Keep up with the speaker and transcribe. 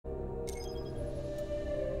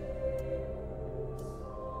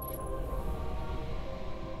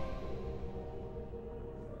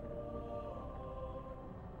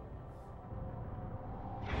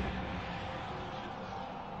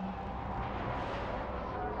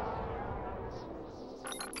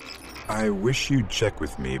I wish you'd check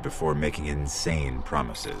with me before making insane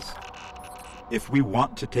promises. If we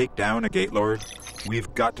want to take down a Gate Lord,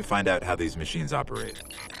 we've got to find out how these machines operate.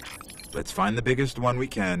 Let's find the biggest one we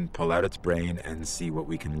can, pull out its brain, and see what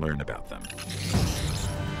we can learn about them.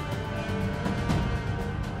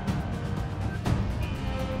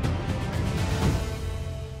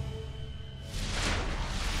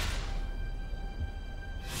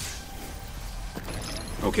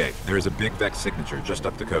 Okay, there's a big Vex signature just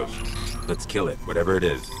up the coast. Let's kill it, whatever it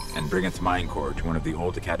is, and bring its mind core to one of the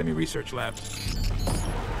old Academy research labs.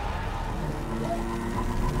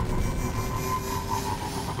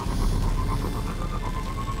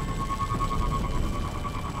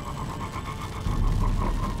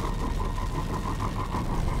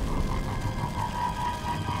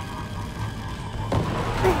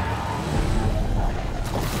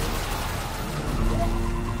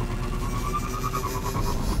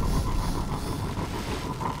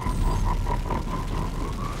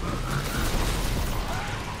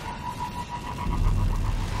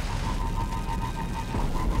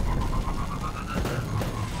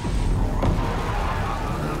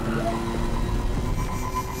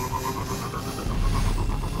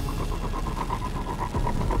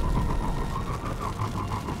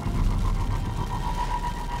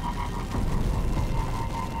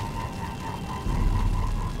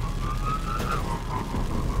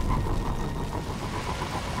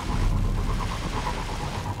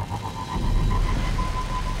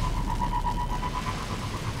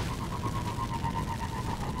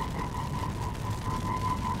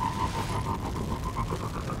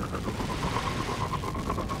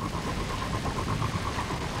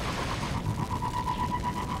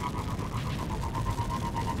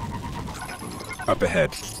 Up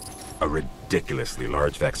ahead, a ridiculously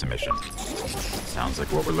large Vex emission. Sounds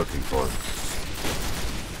like what we're looking for.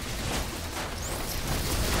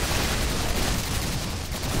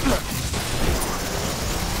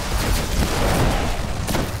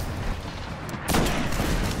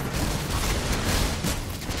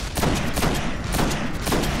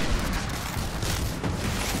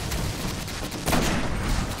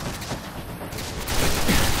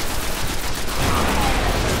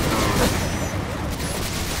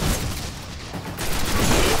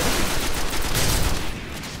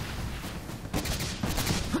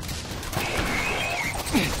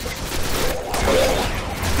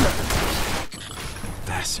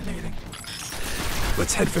 Fascinating.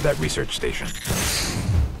 Let's head for that research station.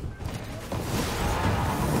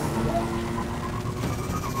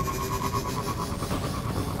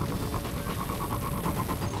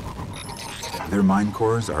 Their mind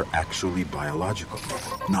cores are actually biological,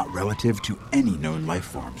 not relative to any known life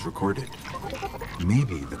forms recorded.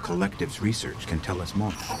 Maybe the collective's research can tell us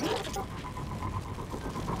more.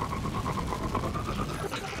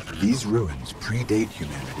 These ruins predate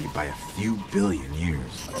humanity by a few billion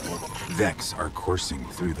years. Vex are coursing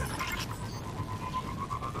through them.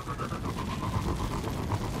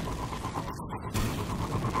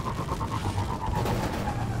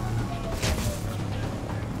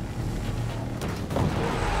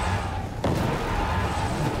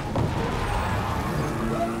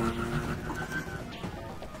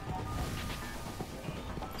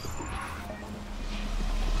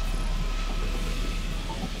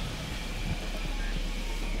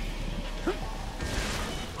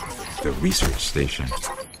 The research station.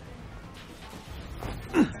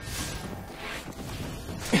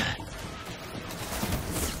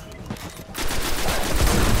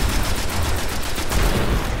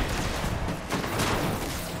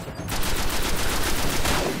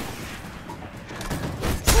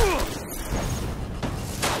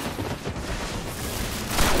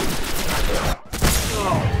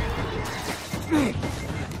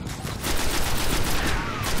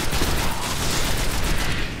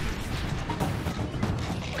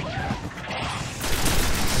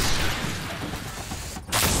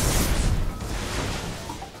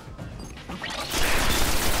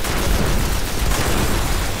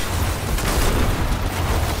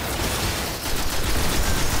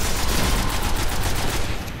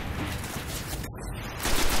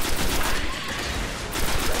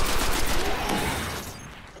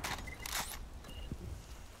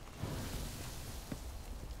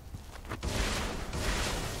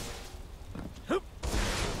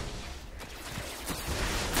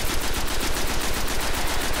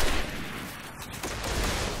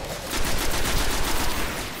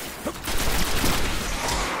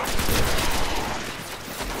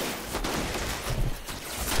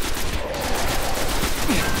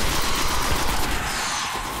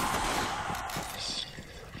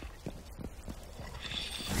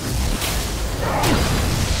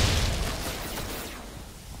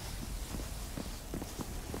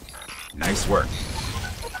 work.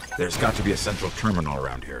 There's got to be a central terminal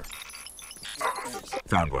around here.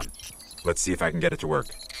 Found one. Let's see if I can get it to work.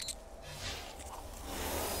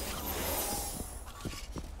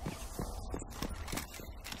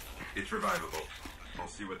 It's revivable. I'll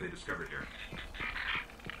see what they discovered here.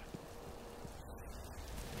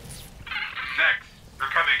 Vex, they're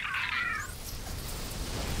coming.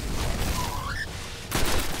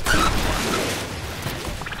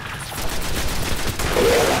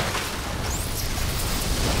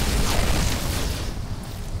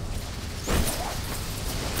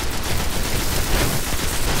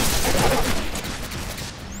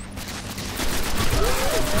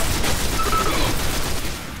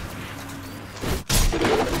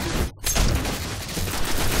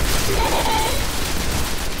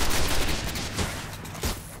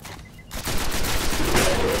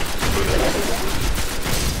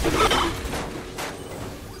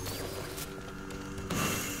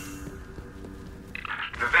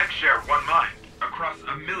 Share one mind across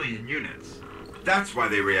 1 million units. That's why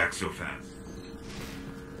they react so fast.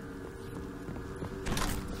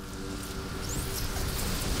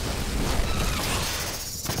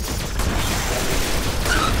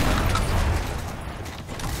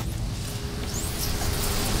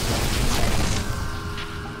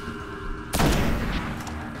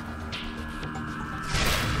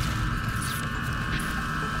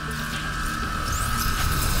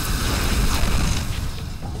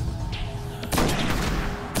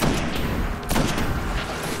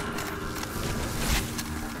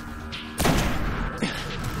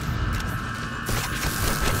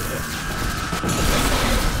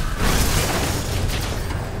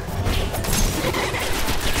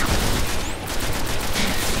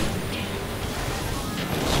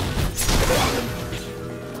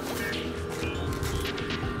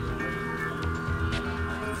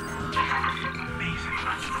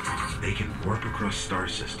 They can warp across star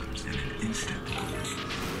systems in an instant.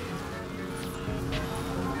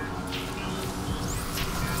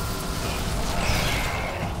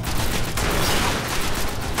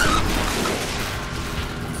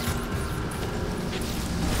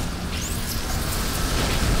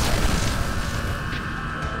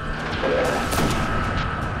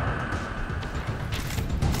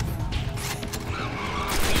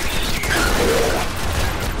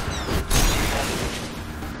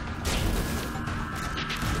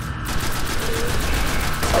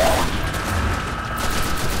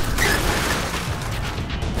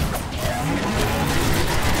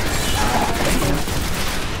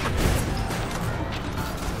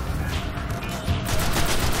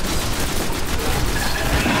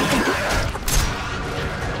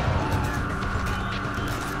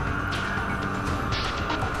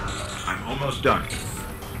 Almost done.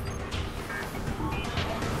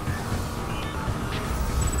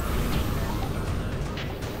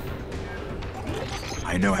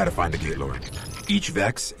 I know how to find the Gate Lord. Each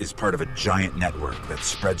Vex is part of a giant network that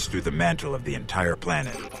spreads through the mantle of the entire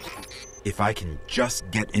planet. If I can just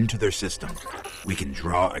get into their system, we can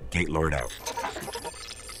draw a Gate Lord out.